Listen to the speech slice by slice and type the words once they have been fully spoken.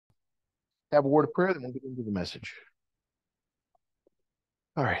have a word of prayer, then we'll get into the message.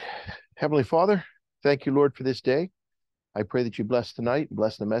 All right. Heavenly Father, thank you, Lord, for this day. I pray that you bless tonight and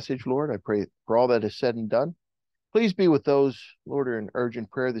bless the message, Lord. I pray for all that is said and done. Please be with those, Lord, who are in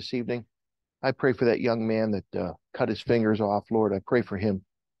urgent prayer this evening. I pray for that young man that cut his fingers off, Lord. I pray for him.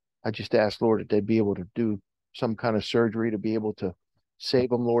 I just ask, Lord, that they'd be able to do some kind of surgery to be able to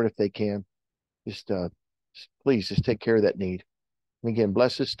save him, Lord, if they can. Please just take care of that need. And again,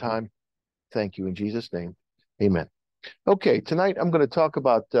 bless this time. Thank you in Jesus' name. Amen. Okay, tonight I'm going to talk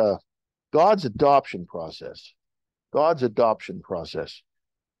about God's adoption process. God's adoption process.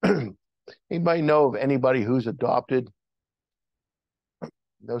 Anybody know of anybody who's adopted?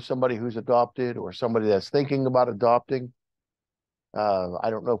 Know somebody who's adopted or somebody that's thinking about adopting? I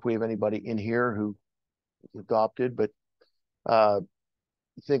don't know if we have anybody in here who is adopted, but I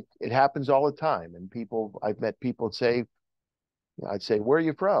think it happens all the time. And I've met people say, I'd say, where are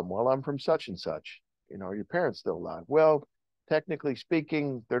you from? Well, I'm from such and such. Are your parents still alive? Well, technically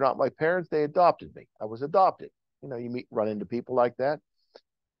speaking, they're not my parents. They adopted me. I was adopted. You run into people like that.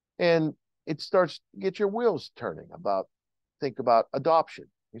 And it starts to get your wheels turning think about adoption.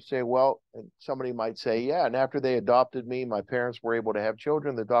 You say, well, and somebody might say, yeah, and after they adopted me, my parents were able to have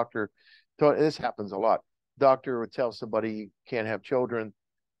children. The doctor this happens a lot. Doctor would tell somebody you can't have children.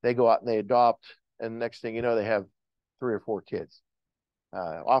 They go out and they adopt. And next thing you know, they have 3 or 4 kids.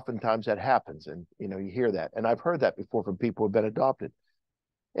 Oftentimes that happens. And, you hear that. And I've heard that before from people who've been adopted.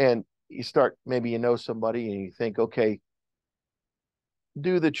 And maybe somebody and you think, okay,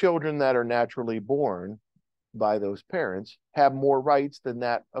 do the children that are naturally born by those parents have more rights than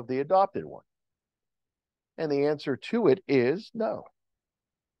that of the adopted one? And the answer to it is no.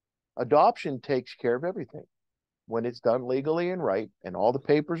 Adoption takes care of everything. When it's done legally and right, and all the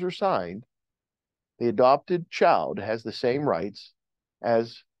papers are signed, the adopted child has the same rights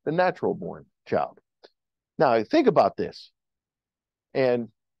as the natural born child. Now, think about this. And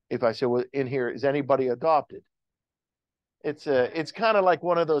if I say, well, in here, is anybody adopted? It's kind of like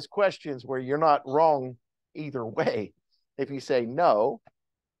one of those questions where you're not wrong either way. If you say no,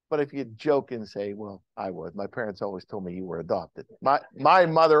 but if you joke and say, well, I was, my parents always told me you were adopted. My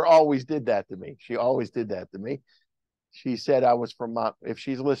mother always did that to me. She always did that to me. She said I was from if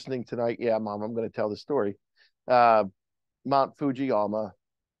she's listening tonight, yeah, Mom, I'm going to tell the story. Mount Fujiyama.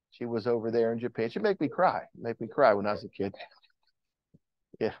 She was over there in Japan. She'd make me cry when I was a kid.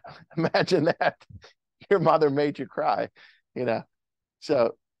 Yeah, imagine that. Your mother made you cry,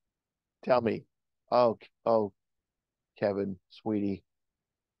 So tell me, oh, Kevin, sweetie,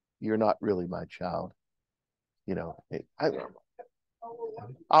 you're not really my child.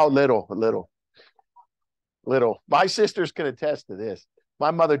 Little. My sisters can attest to this.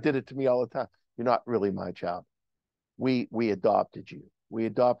 My mother did it to me all the time. You're not really my child. We adopted you. We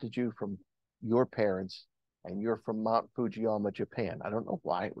adopted you from your parents, and you're from Mount Fujiyama, Japan. I don't know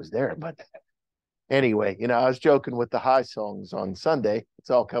why it was there, but anyway, I was joking with the high songs on Sunday. It's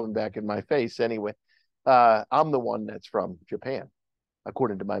all coming back in my face anyway. I'm the one that's from Japan,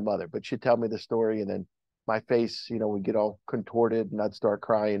 according to my mother. But she'd tell me the story, and then my face, would get all contorted, and I'd start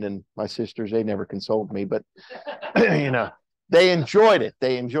crying. And my sisters, they never consoled me, but they enjoyed it.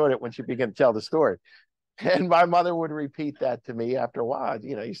 They enjoyed it when she began to tell the story. And my mother would repeat that to me after a while.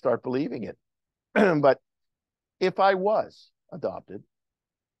 You start believing it. But if I was adopted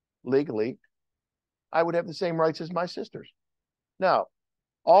legally, I would have the same rights as my sisters. Now,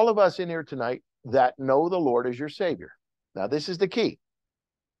 all of us in here tonight that know the Lord as your Savior. Now, this is the key.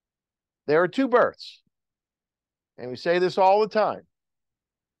 There are 2 births. And we say this all the time.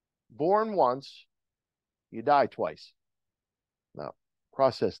 Born once, you die twice. Now,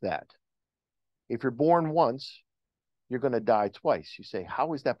 process that. If you're born once, you're going to die twice. You say,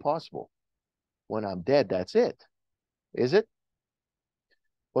 how is that possible? When I'm dead, that's it. Is it?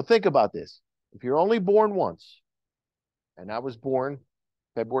 Well, think about this. If you're only born once, and I was born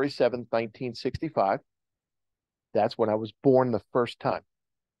February 7th, 1965, that's when I was born the first time.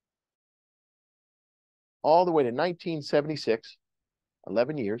 All the way to 1976,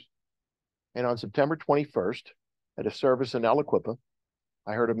 11 years. And on September 21st, at a service in Aliquippa,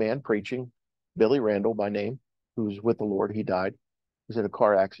 I heard a man preaching, Billy Randall by name, who's with the Lord. He died. He was in a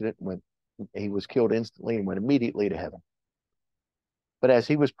car accident. He was killed instantly and went immediately to heaven. But as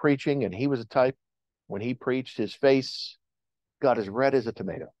he was preaching, and he was a type, when he preached, his face got as red as a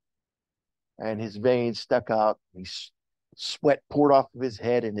tomato. And his veins stuck out. Sweat poured off of his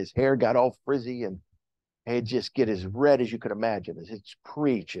head, and his hair got all frizzy, and he'd just get as red as you could imagine as he'd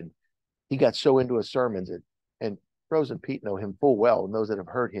preach. And he got so into his sermons. And Rose and Pete know him full well, and those that have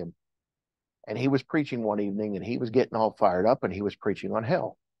heard him. And he was preaching one evening, and he was getting all fired up, and he was preaching on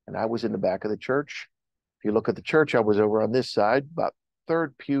hell. And I was in the back of the church. If you look at the church, I was over on this side, about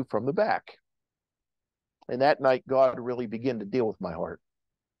third pew from the back. And that night, God really began to deal with my heart.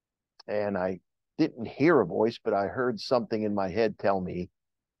 And I didn't hear a voice, but I heard something in my head tell me,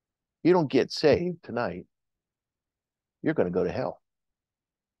 you don't get saved tonight, you're going to go to hell.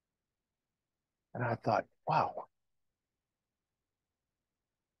 And I thought, wow.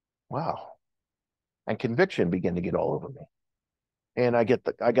 And conviction began to get all over me. And I got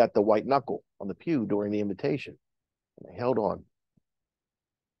the white knuckle on the pew during the invitation. And I held on.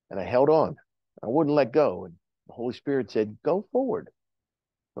 And I held on. I wouldn't let go. And the Holy Spirit said, go forward.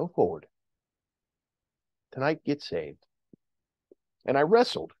 Go forward. Tonight, get saved. And I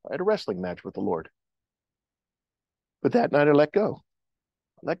wrestled. I had a wrestling match with the Lord. But that night I let go.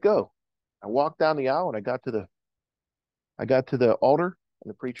 Let go. I walked down the aisle and I got to the altar, and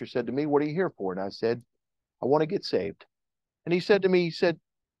the preacher said to me, what are you here for? And I said, I want to get saved. And he said to me,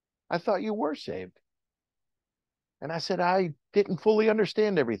 I thought you were saved. And I said, I didn't fully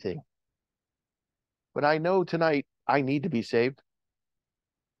understand everything. But I know tonight I need to be saved.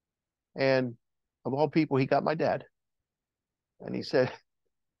 And of all people, he got my dad. And he said,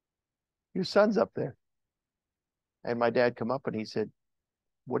 your son's up there. And my dad come up and he said,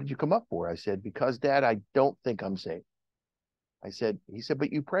 what did you come up for? I said, because Dad, I don't think I'm saved. He said,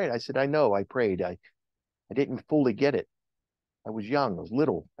 but you prayed. I said, I know, I prayed. I didn't fully get it. I was young, I was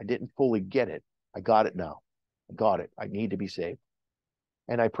little. I didn't fully get it. I got it now. I got it. I need to be saved.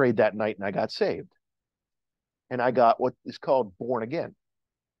 And I prayed that night and I got saved. And I got what is called born again.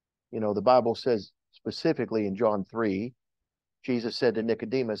 You know, the Bible says specifically in John 3, Jesus said to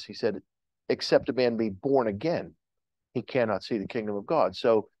Nicodemus, he said, except a man be born again, he cannot see the kingdom of God.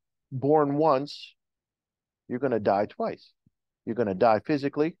 So born once, you're going to die twice. You're going to die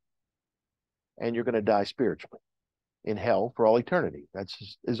physically and you're going to die spiritually in hell for all eternity.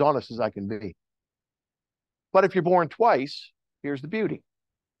 That's as honest as I can be. But if you're born twice, here's the beauty.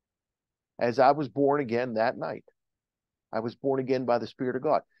 As I was born again that night, I was born again by the Spirit of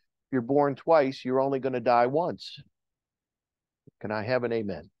God. If you're born twice, you're only going to die once. Can I have an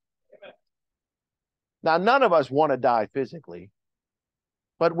amen? Amen. Now, none of us want to die physically,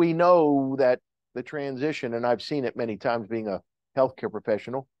 but we know that the transition, and I've seen it many times being a healthcare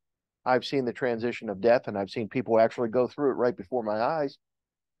professional, I've seen the transition of death, and I've seen people actually go through it right before my eyes.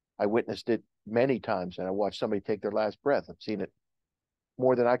 I witnessed it many times, and I watched somebody take their last breath. I've seen it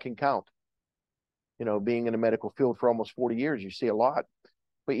more than I can count. You know, being in the medical field for almost 40 years, you see a lot.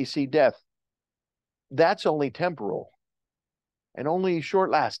 But you see death. That's only temporal and only short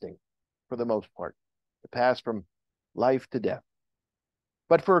lasting for the most part, to pass from life to death.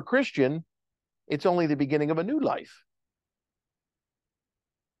 But for a Christian, it's only the beginning of a new life.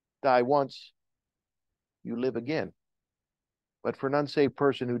 Die once, you live again. But for an unsaved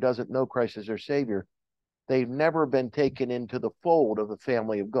person who doesn't know Christ as their Savior, they've never been taken into the fold of the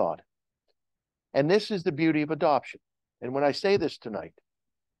family of God. And this is the beauty of adoption. And when I say this tonight,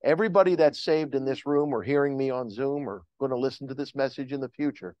 everybody that's saved in this room or hearing me on Zoom or going to listen to this message in the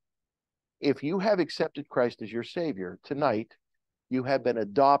future, if you have accepted Christ as your Savior tonight, you have been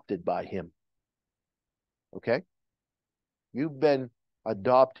adopted by him. Okay? You've been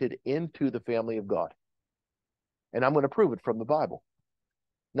adopted into the family of God. And I'm going to prove it from the Bible.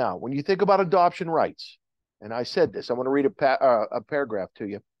 Now, when you think about adoption rights, and I said this, I'm going to read a paragraph to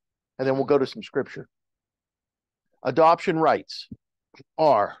you, and then we'll go to some scripture. Adoption rights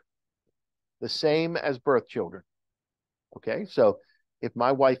are the same as birth children. Okay, so if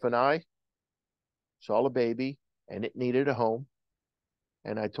my wife and I saw a baby and it needed a home,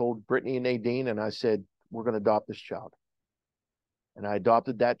 and I told Brittany and Nadine, and I said, we're going to adopt this child. And I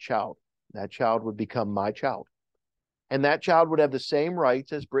adopted that child. That child would become my child. And that child would have the same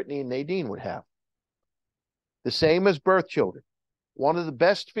rights as Brittany and Nadine would have. The same as birth children. One of the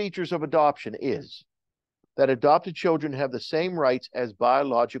best features of adoption is that adopted children have the same rights as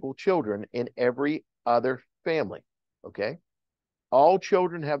biological children in every other family. Okay? All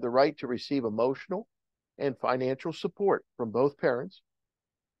children have the right to receive emotional and financial support from both parents,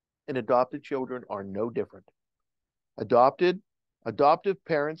 and adopted children are no different. Adoptive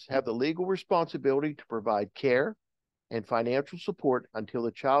parents have the legal responsibility to provide care and financial support until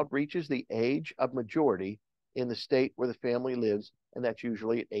the child reaches the age of majority in the state where the family lives, and that's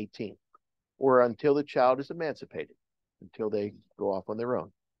usually at 18, or until the child is emancipated, until they go off on their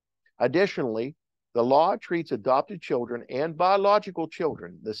own. Additionally, the law treats adopted children and biological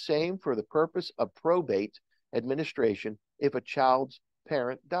children the same for the purpose of probate administration if a child's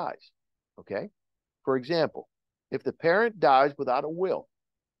parent dies. Okay? For example, if the parent dies without a will,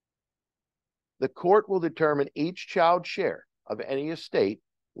 the court will determine each child's share of any estate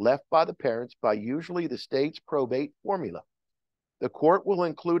left by the parents by usually the state's probate formula. The court will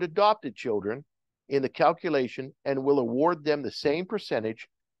include adopted children in the calculation and will award them the same percentage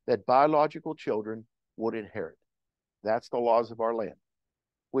that biological children would inherit. That's the laws of our land,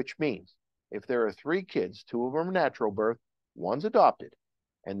 which means if there are 3 kids, 2 of them are natural birth, 1's adopted,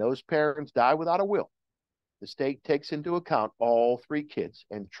 and those parents die without a will, the state takes into account all 3 kids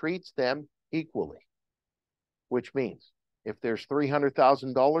and treats them equally, which means if there's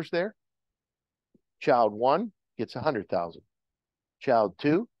 $300,000 there, child 1 gets $100,000, child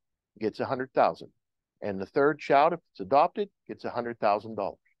 2 gets $100,000, and the 3rd child, if it's adopted, gets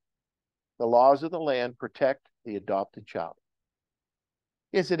 $100,000. The laws of the land protect the adopted child.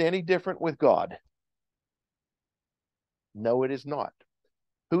 Is it any different with God? No, it is not.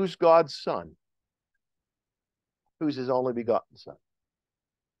 Who's God's son? Who's his only begotten son?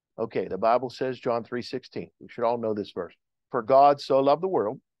 Okay, the Bible says, John 3:16. We should all know this verse. For God so loved the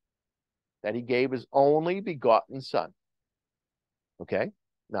world that he gave his only begotten son. Okay,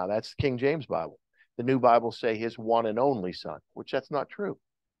 now that's the King James Bible. The New Bible say his one and only son, which that's not true.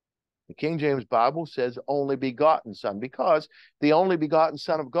 The King James Bible says only begotten son, because the only begotten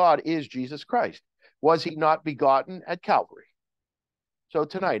Son of God is Jesus Christ. Was he not begotten at Calvary? So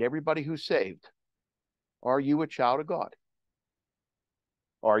tonight, everybody who's saved, are you a child of God?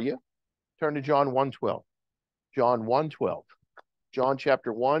 Are you? Turn to John 1:12. John 1:12. John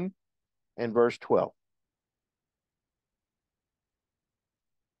chapter 1 and verse 12.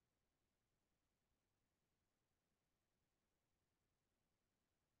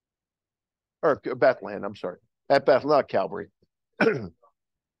 Or Bethlehem, I'm sorry. At Bethlehem, not Calvary.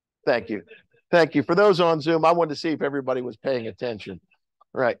 Thank you. Thank you. For those on Zoom, I wanted to see if everybody was paying attention.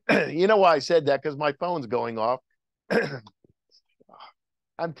 Right. You know why I said that? Because my phone's going off.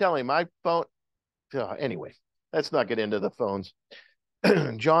 I'm telling you, my phone. Anyway, let's not get into the phones.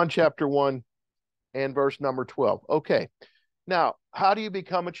 John chapter 1 and verse number 12. Okay. Now, how do you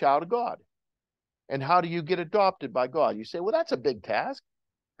become a child of God? And how do you get adopted by God? You say, well, that's a big task.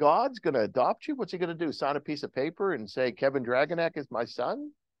 God's going to adopt you? What's he going to do? Sign a piece of paper and say, Kevin Dragonak is my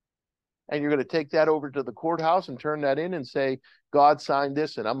son? And you're going to take that over to the courthouse and turn that in and say, God signed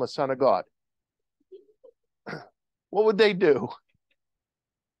this and I'm a son of God. What would they do?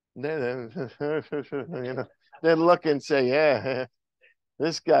 They'd look and say, yeah,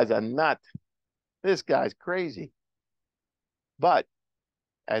 this guy's a nut. This guy's crazy. But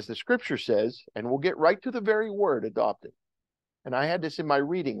as the scripture says, and we'll get right to the very word adopted. And I had this in my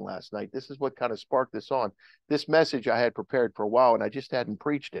reading last night. This is what kind of sparked this on. This message I had prepared for a while, and I just hadn't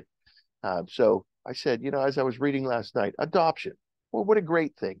preached it. So I said, as I was reading last night, adoption. Well, what a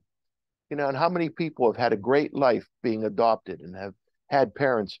great thing. And how many people have had a great life being adopted and have had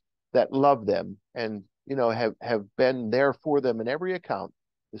parents that love them and, have been there for them in every account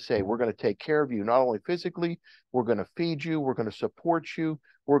to say, we're going to take care of you, not only physically, we're going to feed you, we're going to support you,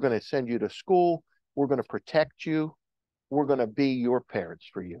 we're going to send you to school, we're going to protect you, we're going to be your parents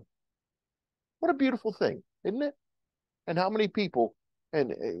for you. What a beautiful thing, isn't it? And how many people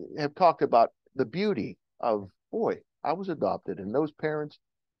have talked about the beauty of, boy, I was adopted, and those parents,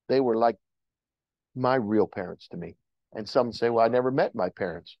 they were like my real parents to me. And some say, well, I never met my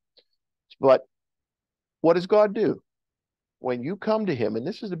parents. But what does God do? When you come to him, and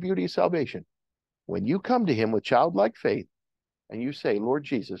this is the beauty of salvation, when you come to him with childlike faith and you say, Lord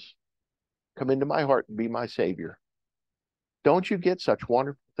Jesus, come into my heart and be my Savior, don't you get such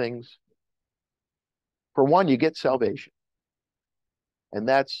wonderful things? For one, you get salvation. And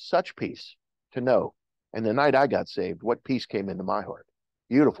that's such peace to know. And the night I got saved, what peace came into my heart?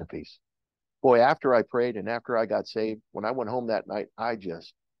 Beautiful peace. Boy, after I prayed and after I got saved, when I went home that night, I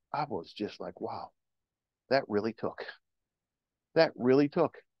was just like, wow, that really took. That really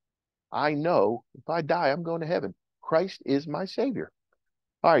took. I know if I die, I'm going to heaven. Christ is my Savior.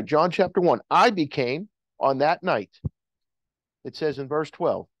 All right, John chapter 1. I became on that night, it says in verse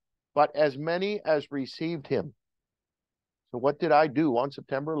 12, but as many as received him. So what did I do on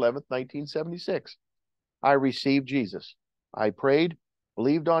September 11th, 1976? I received Jesus. I prayed,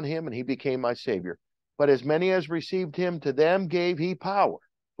 believed on him, and he became my Savior. But as many as received him, to them gave he power.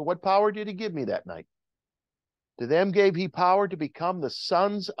 So what power did he give me that night? To them gave he power to become the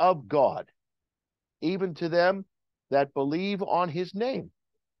sons of God, even to them that believe on his name.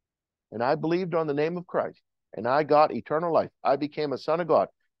 And I believed on the name of Christ, and I got eternal life. I became a son of God.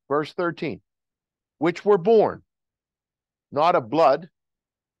 Verse 13, which were born, not of blood.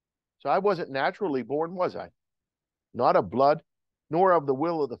 So I wasn't naturally born, was I? Not of blood, nor of the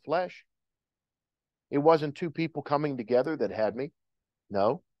will of the flesh. It wasn't 2 people coming together that had me.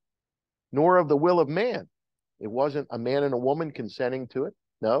 No. Nor of the will of man. It wasn't a man and a woman consenting to it.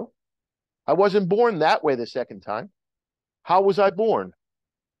 No, I wasn't born that way the second time. How was I born?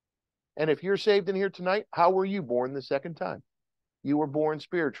 And if you're saved in here tonight, how were you born the second time? You were born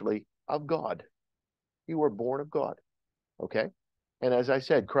spiritually of God. You were born of God. Okay. And as I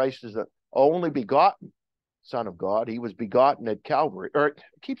said, Christ is the only begotten Son of God. He was begotten at Calvary, or I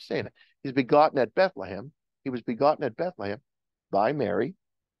keep saying it. He's begotten at Bethlehem. He was begotten at Bethlehem by Mary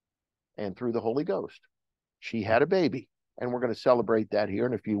and through the Holy Ghost. She had a baby, and we're going to celebrate that here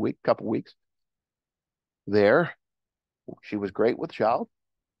in a couple weeks. There, she was great with child,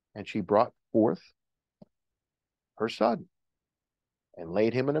 and she brought forth her son and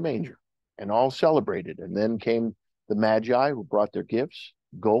laid him in a manger, and all celebrated. And then came the Magi who brought their gifts,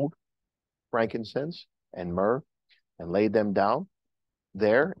 gold, frankincense, and myrrh, and laid them down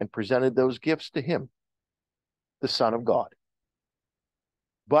there and presented those gifts to him, the Son of God.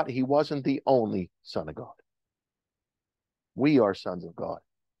 But he wasn't the only Son of God. We are sons of God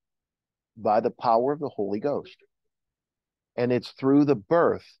by the power of the Holy Ghost. And it's through the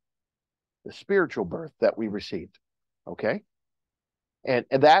birth, the spiritual birth that we received. Okay? And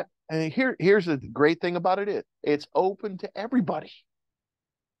here's the great thing about it. It's open to everybody.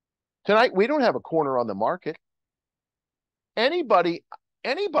 Tonight, we don't have a corner on the market. Anybody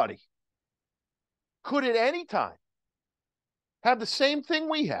could at any time have the same thing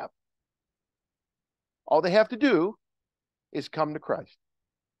we have. All they have to do is come to Christ.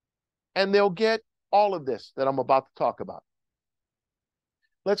 And they'll get all of this that I'm about to talk about.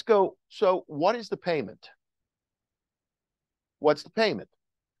 Let's go. So what is the payment? What's the payment?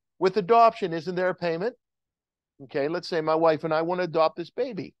 With adoption, isn't there a payment? Okay, let's say my wife and I want to adopt this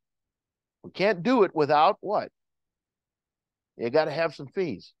baby. We can't do it without what? You got to have some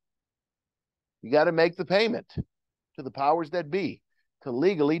fees. You got to make the payment to the powers that be to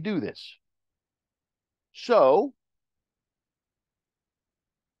legally do this. So,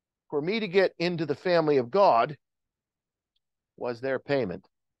 for me to get into the family of God, was there payment?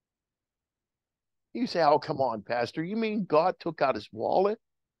 You say, oh, come on, Pastor. You mean God took out his wallet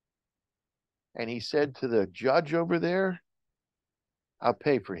and he said to the judge over there, I'll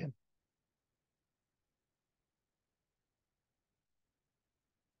pay for him.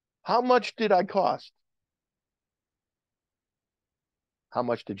 How much did I cost? How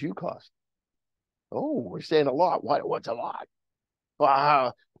much did you cost? Oh, we're saying a lot. What's a lot?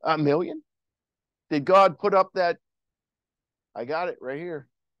 $1 million? Did God put up that? I got it right here.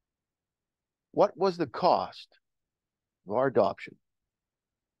 What was the cost of our adoption?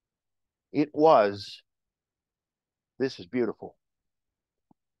 It was, this is beautiful.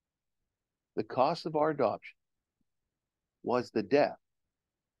 The cost of our adoption was the death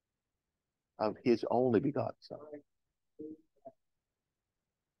of his only begotten Son.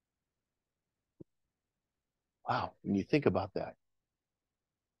 Wow, when you think about that.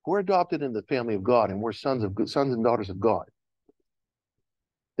 We're adopted in the family of God, and we're sons and daughters of God.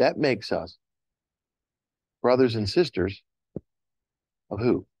 That makes us brothers and sisters of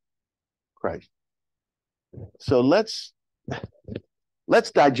who? Christ. So let's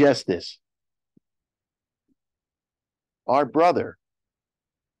digest this. Our brother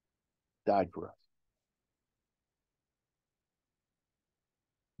died for us.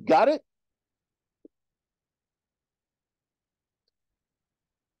 Got it?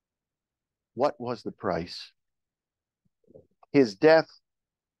 What was the price? His death,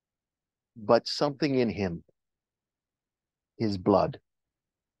 but something in him. His blood.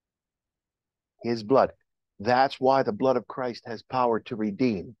 His blood. That's why the blood of Christ has power to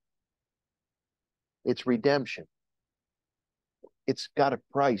redeem. It's redemption. It's got a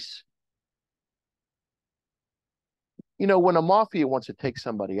price. You know, when a mafia wants to take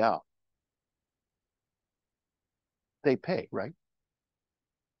somebody out, they pay, right?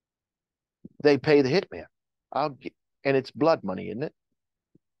 They pay the hitman. And it's blood money, isn't it?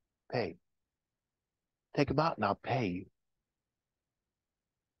 Pay. Take him out and I'll pay you.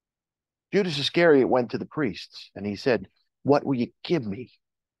 Judas Iscariot went to the priests and he said, what will you give me?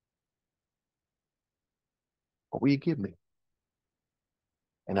 What will you give me?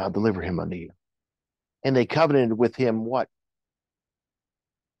 And I'll deliver him unto you. And they covenanted with him what?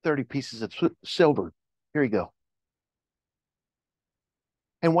 30 pieces of silver. Here you go.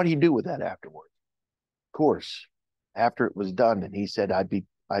 And what do you do with that afterwards? Of course, after it was done, and he said,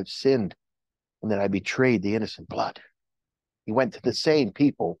 I've sinned, and then I betrayed the innocent blood. He went to the same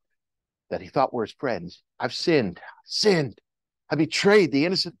people that he thought were his friends. I've sinned. I betrayed the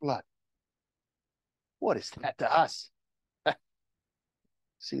innocent blood. What is that to us?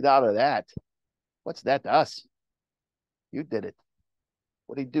 See, out of that, what's that to us? You did it.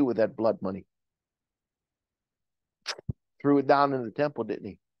 What did he do with that blood money? Threw it down in the temple, didn't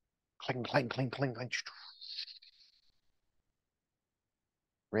he? Cling, cling, cling, cling, cling.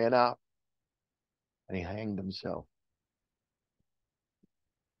 Ran out and he hanged himself.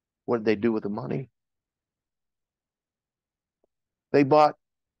 What did they do with the money? They bought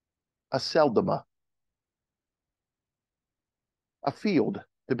a seldoma, a field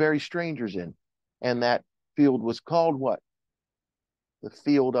to bury strangers in. And that field was called what? The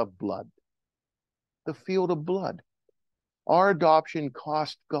field of blood. The field of blood. Our adoption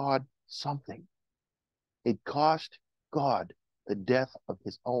cost God something. It cost God the death of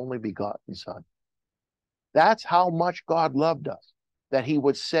his only begotten son. That's how much God loved us, that he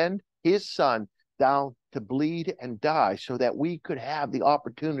would send his son down to bleed and die so that we could have the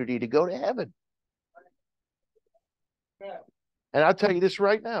opportunity to go to heaven. And I'll tell you this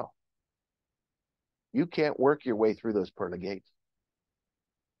right now. You can't work your way through those pearly gates.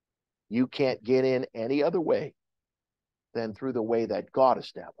 You can't get in any other way than through the way that God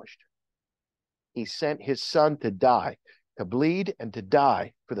established. He sent his son to die, to bleed and to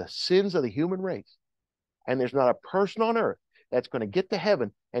die for the sins of the human race. And there's not a person on earth that's going to get to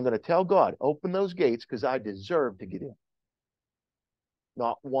heaven and going to tell God, open those gates because I deserve to get in.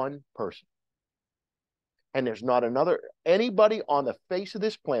 Not one person. And there's not anybody on the face of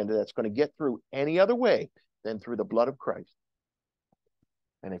this planet that's going to get through any other way than through the blood of Christ.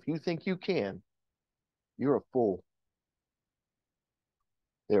 And if you think you can, you're a fool.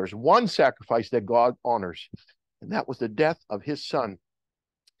 There's one sacrifice that God honors, and that was the death of his son.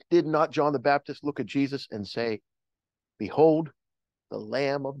 Did not John the Baptist look at Jesus and say, behold, the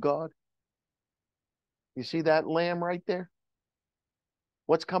Lamb of God? You see that lamb right there?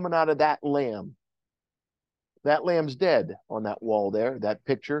 What's coming out of that lamb? That lamb's dead on that wall there, that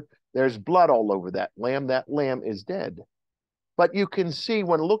picture. There's blood all over that lamb. That lamb is dead. But you can see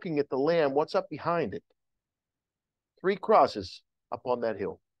when looking at the lamb, what's up behind it? 3 crosses up on that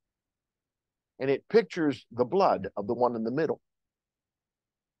hill. And it pictures the blood of the one in the middle.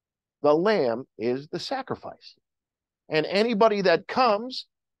 The lamb is the sacrifice. And anybody that comes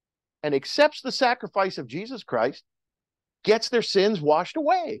and accepts the sacrifice of Jesus Christ gets their sins washed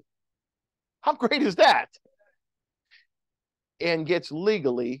away. How great is that? And gets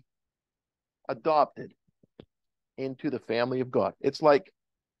legally adopted into the family of God. It's like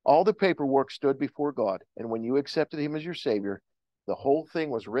all the paperwork stood before God. And when you accepted him as your Savior, the whole thing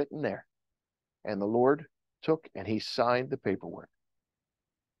was written there. And the Lord took and he signed the paperwork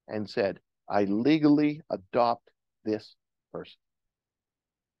and said, I legally adopt this person.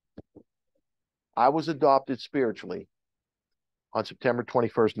 I was adopted spiritually on September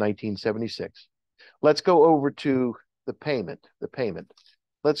 21st, 1976. Let's go over to the payment.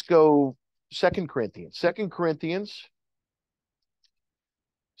 Let's go 2 Corinthians. 2 Corinthians.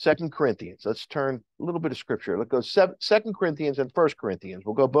 Let's turn a little bit of scripture. Let's go 2 Corinthians and 1 Corinthians.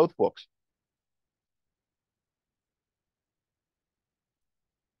 We'll go both books.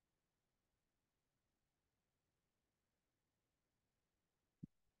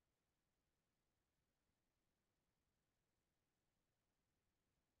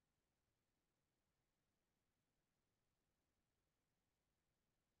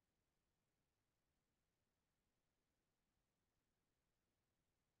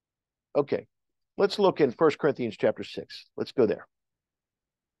 Okay, let's look in 1 Corinthians chapter 6. Let's go there.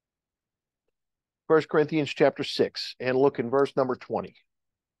 1 Corinthians chapter 6 and look in verse number 20.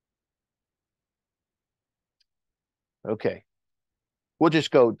 Okay, we'll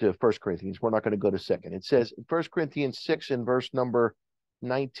just go to 1 Corinthians. We're not going to go to 2nd. It says 1 Corinthians 6 in verse number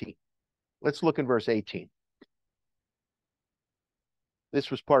 19. Let's look in verse 18. This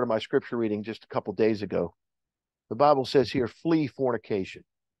was part of my scripture reading just a couple days ago. The Bible says here, flee fornication.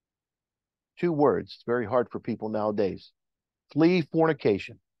 2 words. It's very hard for people nowadays. Flee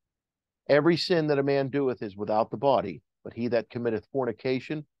fornication. Every sin that a man doeth is without the body, but he that committeth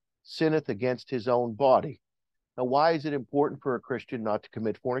fornication sinneth against his own body. Now, why is it important for a Christian not to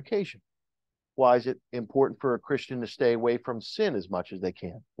commit fornication? Why is it important for a Christian to stay away from sin as much as they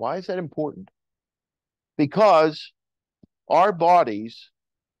can? Why is that important? Because our bodies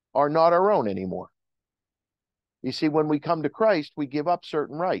are not our own anymore. You see, when we come to Christ, we give up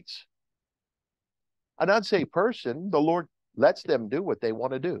certain rights. An unsaved person, the Lord lets them do what they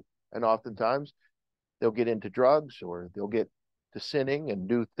want to do. And oftentimes they'll get into drugs or they'll get to sinning and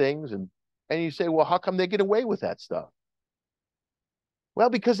do things. And you say, well, how come they get away with that stuff? Well,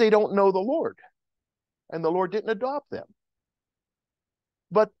 because they don't know the Lord. And the Lord didn't adopt them.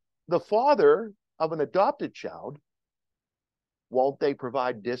 But the father of an adopted child, won't they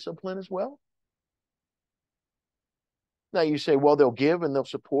provide discipline as well? Now you say, well, they'll give and they'll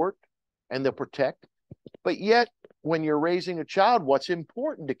support and they'll protect. But yet when you're raising a child, what's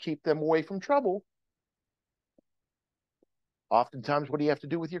important to keep them away from trouble? Oftentimes, what do you have to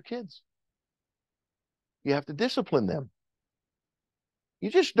do with your kids? You have to discipline them. You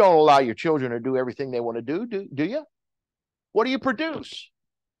just don't allow your children to do everything they want to do you? What do you produce?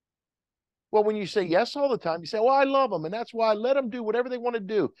 Well, when you say yes all the time, you say, well, I love them, and that's why I let them do whatever they want to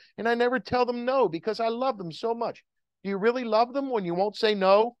do. And I never tell them no because I love them so much. Do you really love them when you won't say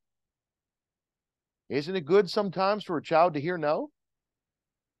no? Isn't it good sometimes for a child to hear no?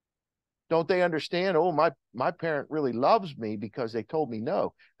 Don't they understand, oh, my parent really loves me because they told me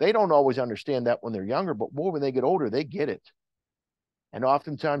no? They don't always understand that when they're younger, but boy, when they get older, they get it. And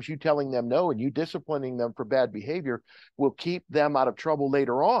oftentimes you telling them no and you disciplining them for bad behavior will keep them out of trouble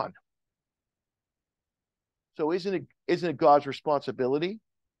later on. So isn't it God's responsibility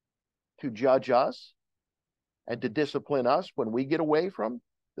to judge us and to discipline us when we get away from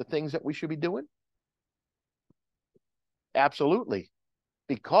the things that we should be doing? Absolutely.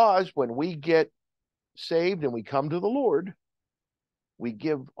 Because when we get saved and we come to the Lord, we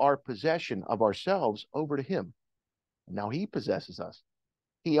give our possession of ourselves over to him. Now he possesses us.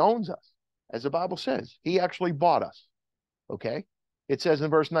 He owns us. As the Bible says, he actually bought us. Okay? It says in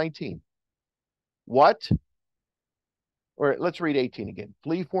verse 19, what? Or let's read 18 again.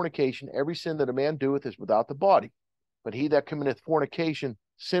 Flee fornication. Every sin that a man doeth is without the body. But he that committeth fornication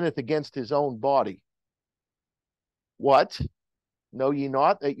sinneth against his own body. What? Know ye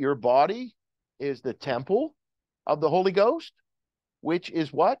not that your body is the temple of the Holy Ghost, which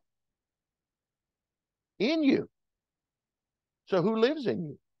is what? In you. So who lives in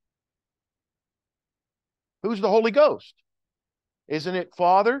you? Who's the Holy Ghost? Isn't it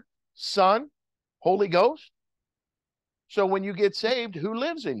Father, Son, Holy Ghost? So when you get saved, who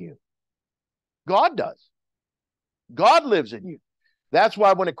lives in you? God does. God lives in you. That's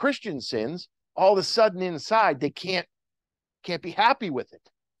why when a Christian sins, all of a sudden inside, they can't be happy with it.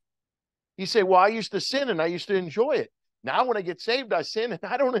 You say, well, I used to sin and I used to enjoy it. Now when I get saved, I sin and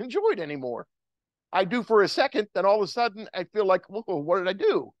I don't enjoy it anymore. I do for a second, then all of a sudden I feel like, whoa, what did I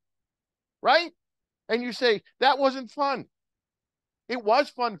do? Right? And you say, that wasn't fun. It was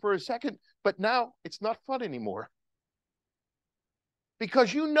fun for a second, but now it's not fun anymore.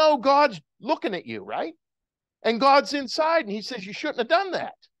 Because you know God's looking at you, right? And God's inside and he says, you shouldn't have done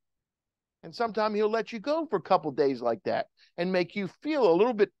that. And sometimes he'll let you go for a couple days like that and make you feel a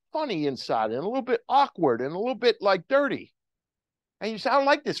little bit funny inside and a little bit awkward and a little bit like dirty. And you say, I don't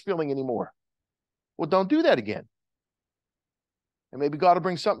like this feeling anymore. Well, don't do that again. And maybe God will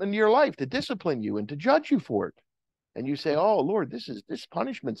bring something into your life to discipline you and to judge you for it. And you say, oh, Lord, this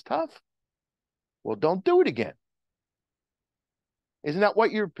punishment's tough. Well, don't do it again. Isn't that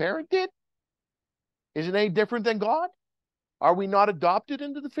what your parent did? Isn't it any different than God? Are we not adopted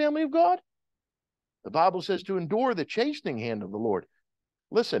into the family of God? The Bible says to endure the chastening hand of the Lord.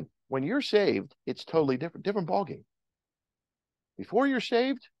 Listen, when you're saved, it's totally different ballgame. Before you're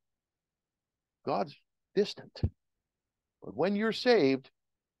saved, God's distant. But when you're saved,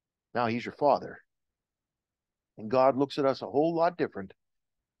 now he's your Father. And God looks at us a whole lot different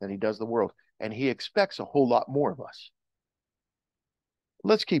than he does the world. And he expects a whole lot more of us.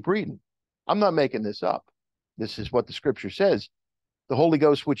 Let's keep reading. I'm not making this up. This is what the scripture says. The Holy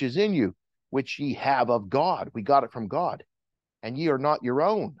Ghost which is in you, which ye have of God. We got it from God. And ye are not your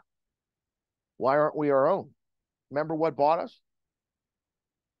own. Why aren't we our own? Remember what bought us?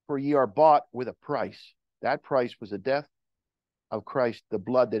 For ye are bought with a price. That price was the death of Christ, the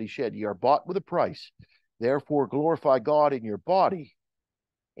blood that he shed. Ye are bought with a price. Therefore glorify God in your body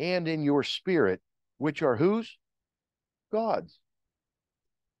and in your spirit, which are whose? God's.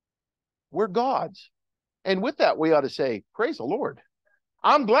 We're God's. And with that, we ought to say, praise the Lord.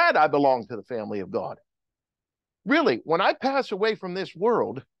 I'm glad I belong to the family of God. Really, when I pass away from this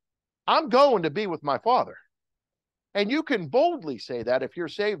world, I'm going to be with my Father. And you can boldly say that if you're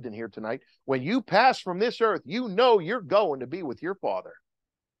saved in here tonight. When you pass from this earth, you know you're going to be with your Father.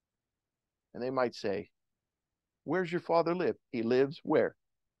 And they might say, where's your Father live? He lives where?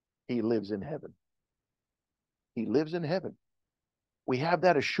 He lives in heaven. He lives in heaven. We have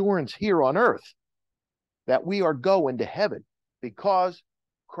that assurance here on earth that we are going to heaven because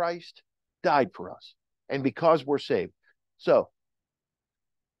Christ died for us and because we're saved. So,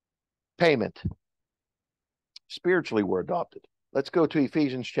 payment. Spiritually, we're adopted. Let's go to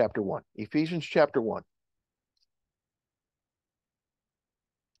Ephesians chapter 1. Ephesians chapter 1.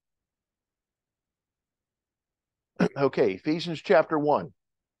 Okay, Ephesians chapter 1.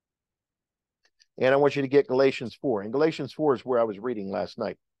 And I want you to get Galatians 4. And Galatians 4 is where I was reading last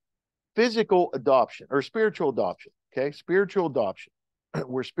night. Physical adoption or spiritual adoption. Okay, spiritual adoption.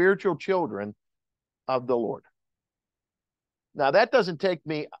 We're spiritual children of the Lord. Now, that doesn't take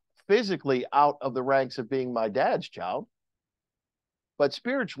me physically out of the ranks of being my dad's child, but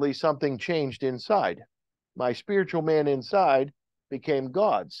spiritually, something changed inside. My spiritual man inside became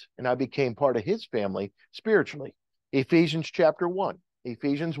God's, and I became part of his family spiritually. Ephesians chapter 1,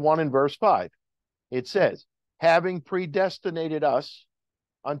 Ephesians 1 and verse 5, it says, having predestinated us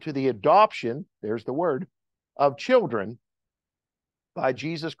unto the adoption, there's the word, of children by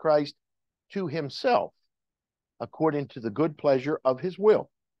Jesus Christ to himself, according to the good pleasure of his will.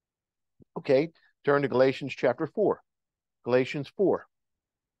 Okay, turn to Galatians chapter 4. Galatians 4.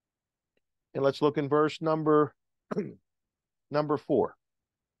 And let's look in verse number 4.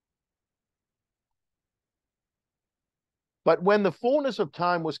 But when the fullness of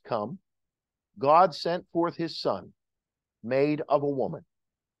time was come, God sent forth his Son, made of a woman,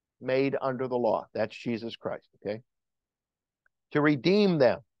 made under the law. That's Jesus Christ, okay? To redeem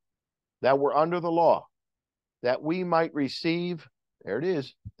them that were under the law, that we might receive, there it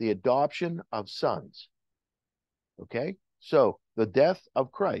is, the adoption of sons. Okay? So the death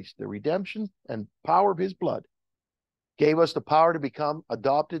of Christ, the redemption and power of his blood, gave us the power to become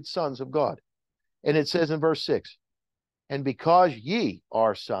adopted sons of God. And it says in verse 6, and because ye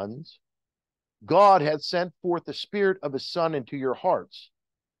are sons, God hath sent forth the Spirit of his Son into your hearts,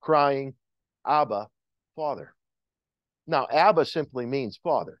 crying, Abba, Father. Now, Abba simply means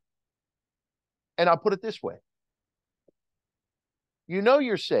Father. And I'll put it this way. You know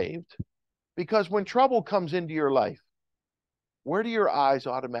you're saved because when trouble comes into your life, where do your eyes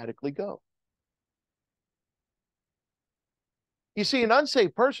automatically go? You see, an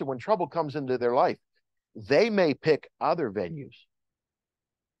unsaved person, when trouble comes into their life, they may pick other venues.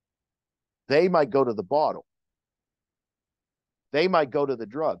 They might go to the bottle. They might go to the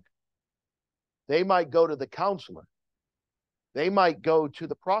drug. They might go to the counselor. They might go to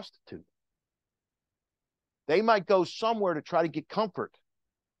the prostitute. They might go somewhere to try to get comfort.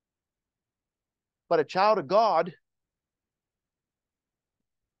 But a child of God,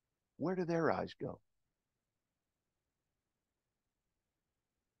 where do their eyes go?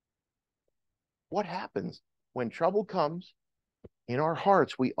 What happens when trouble comes in our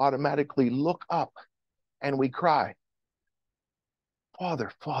hearts? We automatically look up and we cry,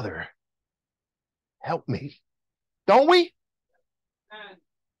 Father, Father, help me. Don't we?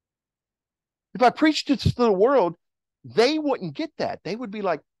 If I preached it to the world, they wouldn't get that. They would be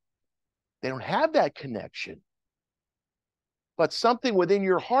like, they don't have that connection. But something within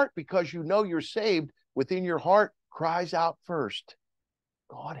your heart, because you know you're saved, within your heart cries out first,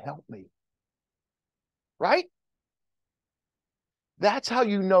 God, help me. Right? That's how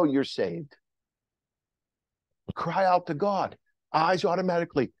you know you're saved. Cry out to God. Eyes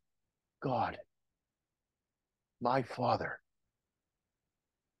automatically, God, my Father,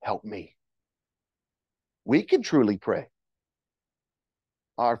 help me. We can truly pray.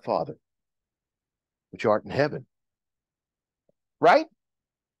 Our Father, which art in heaven. Right?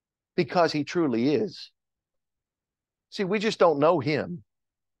 Because he truly is. See, we just don't know him.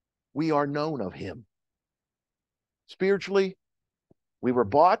 We are known of him. Spiritually, we were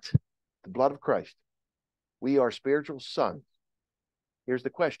bought the blood of Christ. We are spiritual sons. Here's the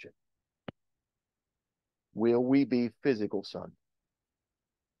question. Will we be physical sons?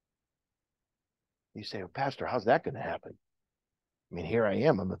 You say, well, Pastor, how's that going to happen? I mean, here I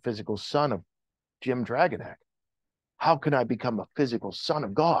am. I'm a physical son of Jim Dragonac. How can I become a physical son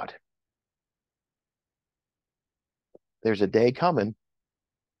of God? There's a day coming,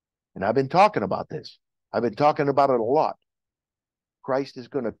 and I've been talking about this. I've been talking about it a lot. Christ is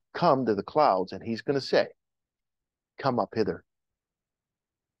going to come to the clouds, and he's going to say, come up hither.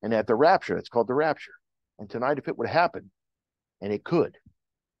 And at the rapture, it's called the rapture. And tonight, if it would happen, and it could,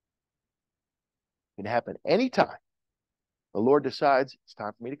 it can happen anytime the Lord decides it's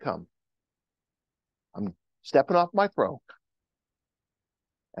time for me to come. I'm stepping off my throne,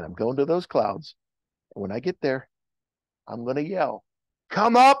 and I'm going to those clouds. And when I get there, I'm going to yell,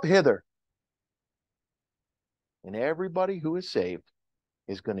 come up hither. And everybody who is saved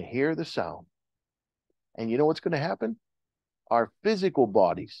is going to hear the sound. And you know what's going to happen? Our physical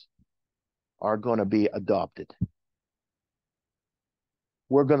bodies are going to be adopted.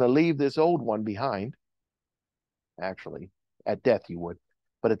 We're going to leave this old one behind. Actually, at death you would.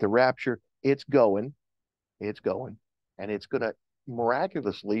 But at the rapture, it's going, and it's going to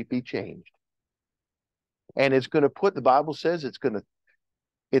miraculously be changed. And it's going to put, the Bible says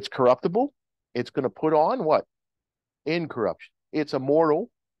it's corruptible. It's going to put on what? Incorruption. It's immortal.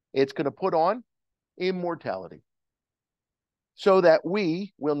 It's going to put on immortality. So that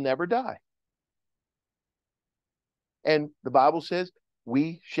we will never die. And the Bible says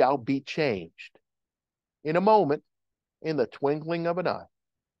we shall be changed in a moment, in the twinkling of an eye.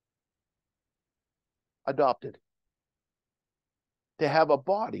 Adopted. To have a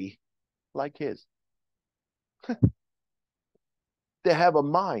body like his. To have a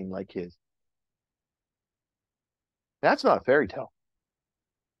mind like his. That's not a fairy tale.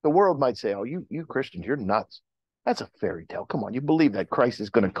 The world might say, oh, you Christians, you're nuts. That's a fairy tale. Come on, you believe that Christ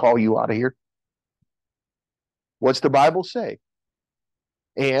is going to call you out of here? What's the Bible say?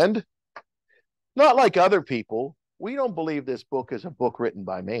 And not like other people, we don't believe this book is a book written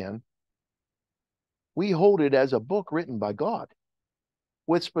by man. We hold it as a book written by God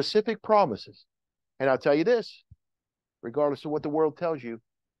with specific promises. And I'll tell you this, regardless of what the world tells you,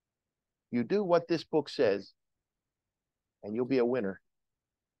 you do what this book says, and you'll be a winner.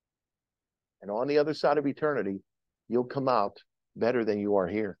 And on the other side of eternity, you'll come out better than you are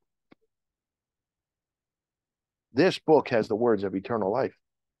here. This book has the words of eternal life.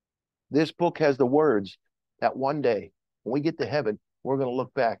 This book has the words that one day, when we get to heaven, we're going to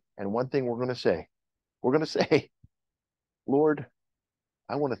look back, and one thing we're going to say, Lord,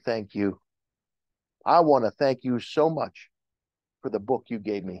 I want to thank you. I want to thank you so much for the book you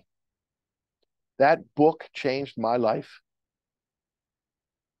gave me. That book changed my life.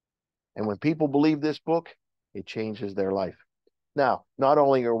 And when people believe this book, it changes their life. Now, not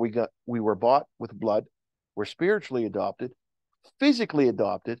only are we were bought with blood, we're spiritually adopted, physically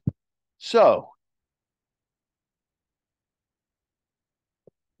adopted. So,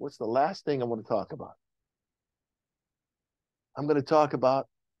 what's the last thing I want to talk about? I'm going to talk about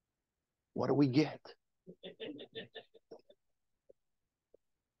what do we get?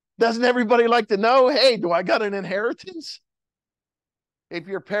 Doesn't everybody like to know, hey, do I got an inheritance? If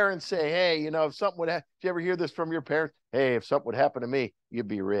your parents say, hey, you know, if something would happen, did you ever hear this from your parents? Hey, if something would happen to me, you'd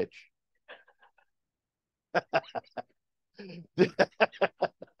be rich.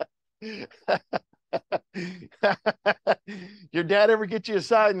 Your dad ever get you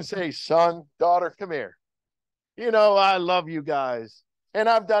aside and say, son, daughter, come here. You know, I love you guys. And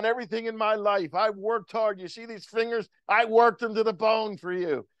I've done everything in my life. I've worked hard. You see these fingers? I worked them to the bone for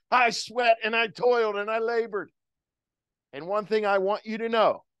you. I sweat and I toiled and I labored. And one thing I want you to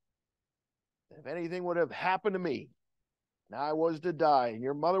know, if anything would have happened to me and I was to die and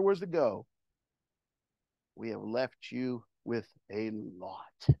your mother was to go, we have left you with a lot.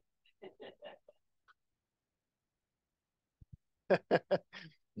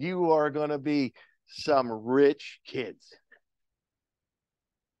 You are going to be some rich kids.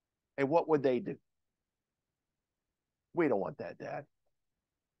 And what would they do? We don't want that, Dad.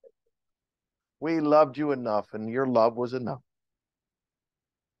 We loved you enough, and your love was enough.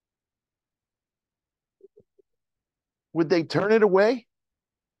 Would they turn it away?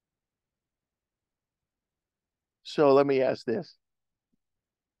 So let me ask this.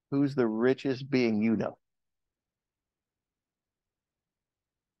 Who's the richest being you know?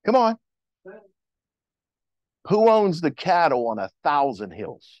 Come on. Who owns the cattle on 1,000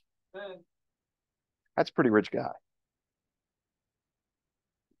 hills? That's a pretty rich guy.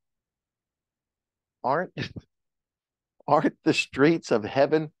 Aren't the streets of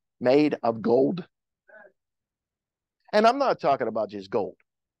heaven made of gold? And I'm not talking about just gold.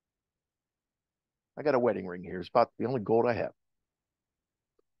 I got a wedding ring here. It's about the only gold I have.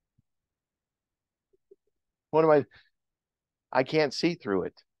 What am I can't see through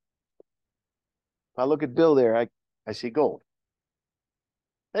it. If I look at Bill there, I see gold.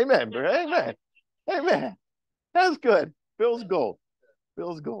 Amen, bro. Amen. Amen. That's good. Bill's gold.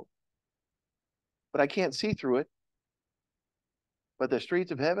 Bill's gold. But I can't see through it. But the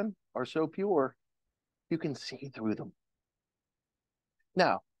streets of heaven are so pure, you can see through them.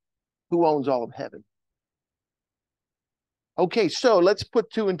 Now, who owns all of heaven? Okay, so let's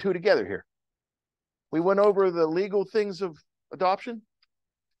put two and two together here. We went over the legal things of adoption.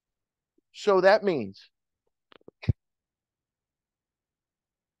 So that means,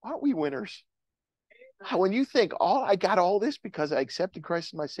 aren't we winners? When you think, oh, I got all this because I accepted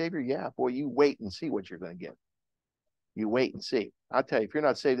Christ as my Savior, yeah, boy, you wait and see what you're going to get. You wait and see. I'll tell you, if you're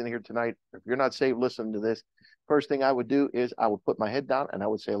not saved in here tonight, if you're not saved listening to this, first thing I would do is I would put my head down and I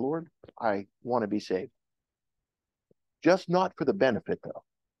would say, Lord, I want to be saved. Just not for the benefit, though.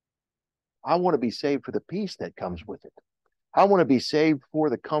 I want to be saved for the peace that comes with it. I want to be saved for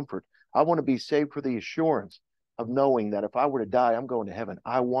the comfort. I want to be saved for the assurance of knowing that if I were to die, I'm going to heaven.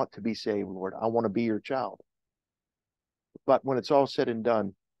 I want to be saved, Lord. I want to be your child. But when it's all said and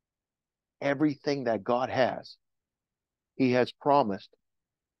done, everything that God has, he has promised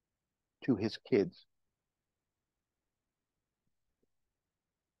to his kids.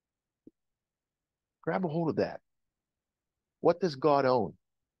 Grab a hold of that. What does God own?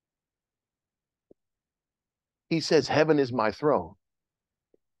 He says, heaven is my throne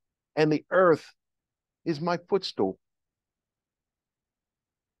and the earth is my footstool.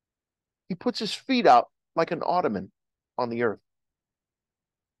 He puts his feet out like an ottoman on the earth,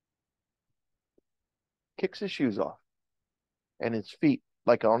 kicks his shoes off, and his feet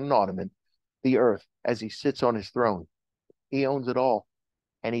like on an ottoman, the earth, as he sits on his throne. He owns it all.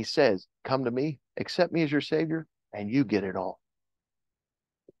 And he says, come to me, accept me as your Savior, and you get it all.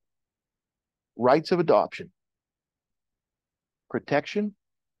 Rights of adoption, protection,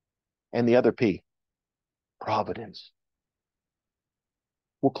 and the other P, providence.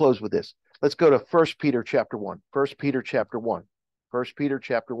 We'll close with this. Let's go to 1 Peter chapter 1. 1 Peter chapter 1. 1 Peter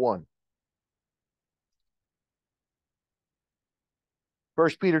chapter 1. 1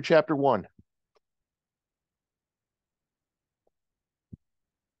 Peter chapter 1.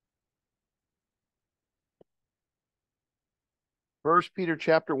 First Peter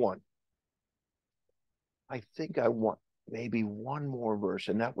chapter 1. I think I want maybe one more verse,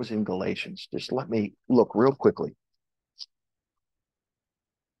 and that was in Galatians. Just let me look real quickly.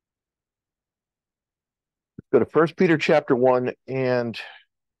 Go to 1 Peter chapter 1 and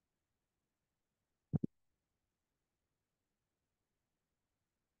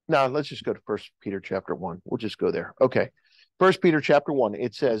no, let's just go to 1 Peter chapter 1. We'll just go there. Okay. 1 Peter chapter 1,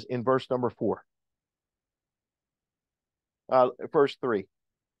 it says in verse number 4. Verse 3.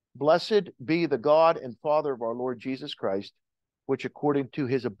 Blessed be the God and Father of our Lord Jesus Christ, which according to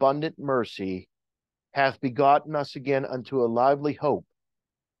his abundant mercy hath begotten us again unto a lively hope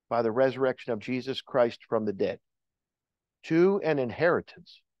by the resurrection of Jesus Christ from the dead, to an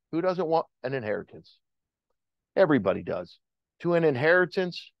inheritance. Who doesn't want an inheritance? Everybody does. To an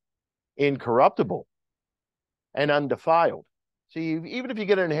inheritance incorruptible and undefiled. See, even if you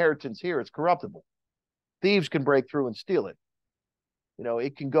get an inheritance here, it's corruptible. Thieves can break through and steal it. You know,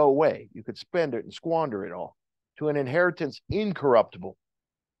 it can go away. You could spend it and squander it all. To an inheritance incorruptible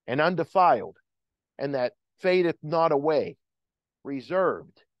and undefiled, and that fadeth not away,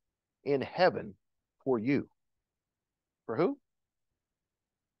 reserved in heaven for you. For who?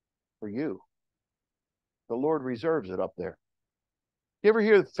 For you. The Lord reserves it up there. You ever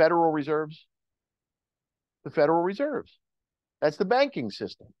hear the Federal Reserves? The Federal Reserves. That's the banking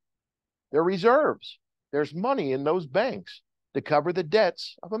system. They're reserves. There's money in those banks to cover the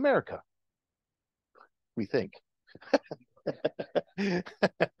debts of America. We think.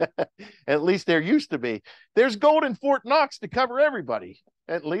 At least there used to be. There's gold in Fort Knox to cover everybody.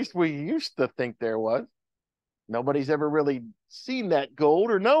 At least we used to think there was. Nobody's ever really seen that gold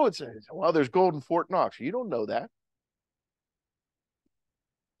or know it's, well, there's gold in Fort Knox. You don't know that.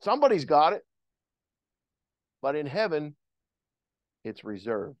 Somebody's got it. But in heaven, it's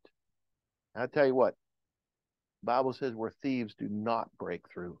reserved. I'll tell you what, the Bible says where thieves do not break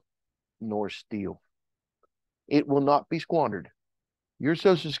through nor steal, it will not be squandered. Your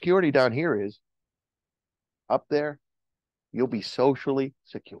Social Security down here is. Up there, you'll be socially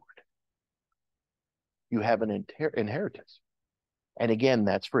secured. You have an inheritance. And again,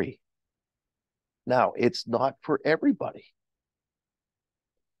 that's free. Now, it's not for everybody.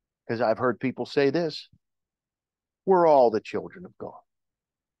 Because I've heard people say this. We're all the children of God.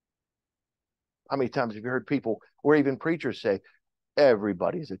 How many times have you heard people, or even preachers say,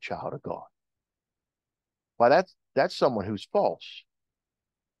 everybody's a child of God? Well, that's someone who's false.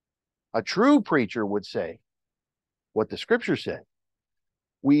 A true preacher would say what the scripture said.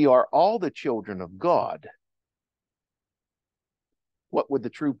 We are all the children of God. What would the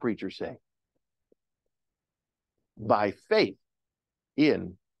true preacher say? By faith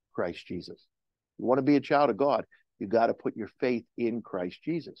in Christ Jesus. You want to be a child of God, you got to put your faith in Christ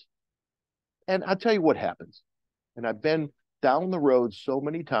Jesus. And I'll tell you what happens. And I've been down the road so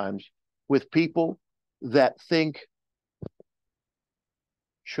many times with people that think,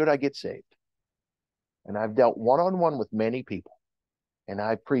 should I get saved? And I've dealt one-on-one with many people. And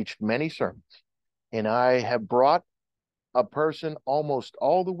I've preached many sermons. And I have brought a person almost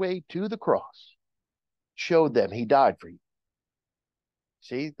all the way to the cross. Showed them he died for you.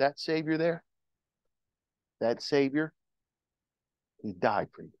 See that Savior there? That Savior, he died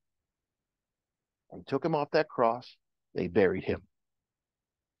for you. They took him off that cross. They buried him.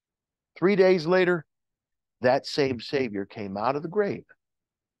 3 days later, that same Savior came out of the grave.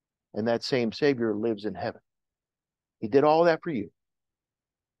 And that same Savior lives in heaven. He did all that for you.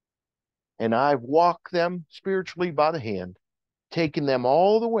 And I've walked them spiritually by the hand, taken them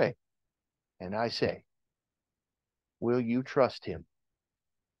all the way. And I say, will you trust him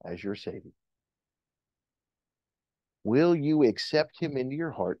as your Savior? Will you accept him into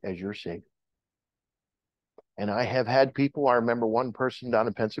your heart as your Savior? And I have had people, I remember one person down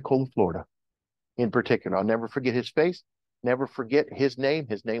in Pensacola, Florida, in particular. I'll never forget his face, never forget his name.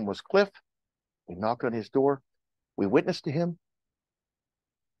 His name was Cliff. We knocked on his door. We witnessed to him,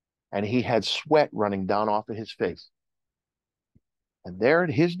 and he had sweat running down off of his face. And there at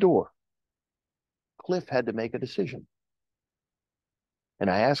his door, Cliff had to make a decision. And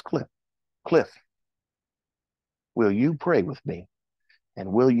I asked Cliff, will you pray with me?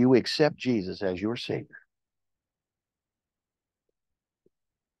 And will you accept Jesus as your Savior?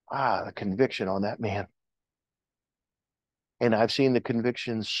 The conviction on that man. And I've seen the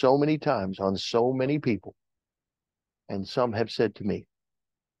conviction so many times on so many people. And some have said to me,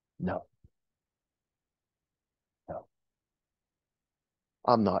 no,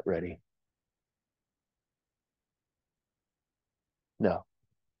 I'm not ready. No.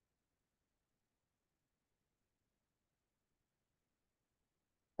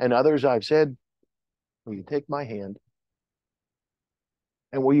 And others I've said, will you take my hand?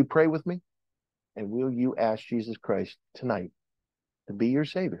 And will you pray with me? And will you ask Jesus Christ tonight to be your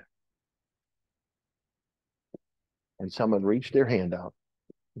Savior? And someone reached their hand out,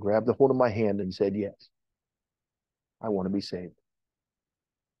 grabbed the hold of my hand and said, yes, I want to be saved.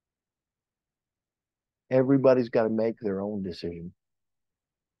 Everybody's got to make their own decision.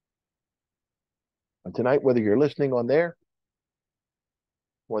 And tonight, whether you're listening on there,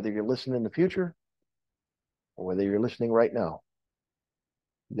 whether you're listening in the future, or whether you're listening right now,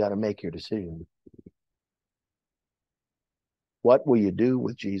 you got to make your decision. What will you do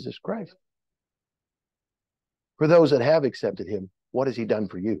with Jesus Christ? For those that have accepted him, what has he done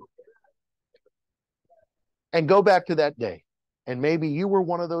for you? And go back to that day. And maybe you were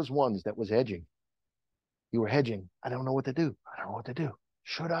one of those ones that was hedging. You were hedging. I don't know what to do. I don't know what to do.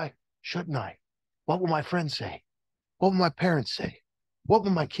 Should I? Shouldn't I? What will my friends say? What will my parents say? What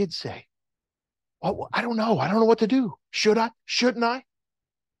will my kids say? I don't know. I don't know what to do. Should I? Shouldn't I?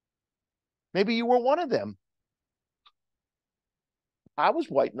 Maybe you were one of them. I was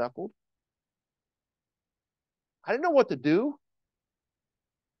white-knuckled. I didn't know what to do.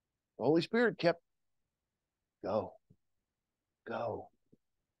 The Holy Spirit kept, go, go,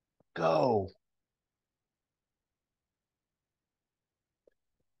 go.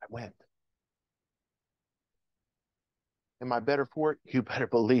 I went. Am I better for it? You better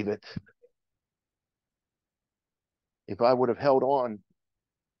believe it. If I would have held on,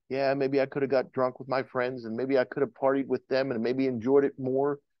 yeah, maybe I could have got drunk with my friends and maybe I could have partied with them and maybe enjoyed it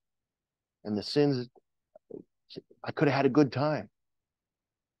more. And the sins, I could have had a good time.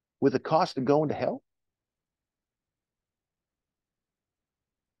 With the cost of going to hell,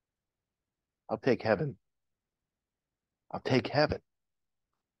 I'll take heaven. I'll take heaven.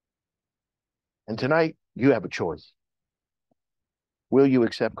 And tonight, you have a choice. Will you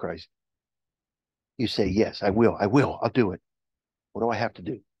accept Christ? You say, yes, I will. I will. I'll do it. What do I have to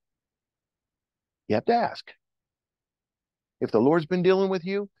do? You have to ask. If the Lord's been dealing with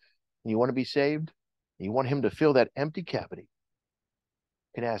you and you want to be saved, and you want him to fill that empty cavity,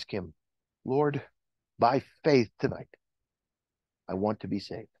 you can ask him, Lord, by faith tonight, I want to be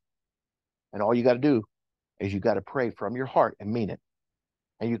saved. And all you got to do is you got to pray from your heart and mean it.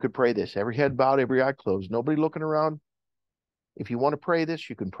 And you could pray this, every head bowed, every eye closed, nobody looking around. If you want to pray this,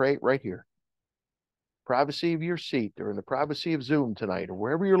 you can pray it right here. Privacy of your seat or in the privacy of Zoom tonight or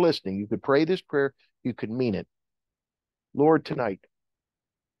wherever you're listening, you could pray this prayer. You could mean it. Lord, tonight,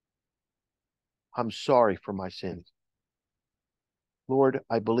 I'm sorry for my sins. Lord,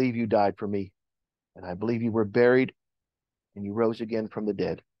 I believe you died for me, and I believe you were buried and you rose again from the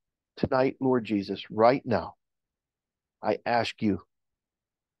dead. Tonight, Lord Jesus, right now, I ask you,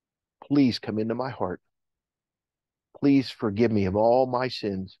 please come into my heart. Please forgive me of all my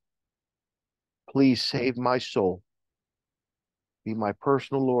sins. Please save my soul. Be my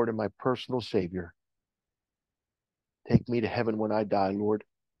personal Lord and my personal Savior. Take me to heaven when I die, Lord.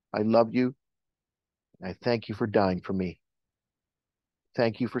 I love you. And I thank you for dying for me.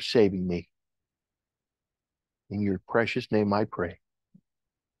 Thank you for saving me. In your precious name I pray.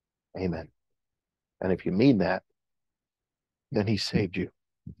 Amen. And if you mean that, then he saved you.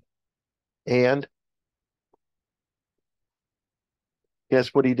 And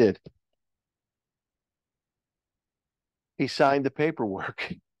guess what he did? He signed the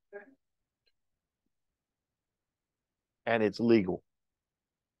paperwork. And it's legal.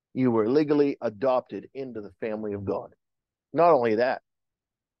 You were legally adopted into the family of God. Not only that,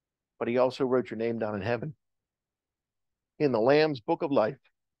 but he also wrote your name down in heaven. In the Lamb's Book of Life.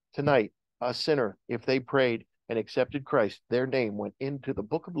 Tonight, a sinner, if they prayed and accepted Christ, their name went into the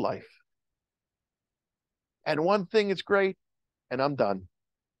Book of Life. And one thing that's great, and I'm done.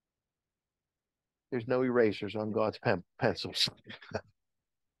 There's no erasers on God's pencils.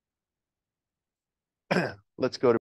 let's go to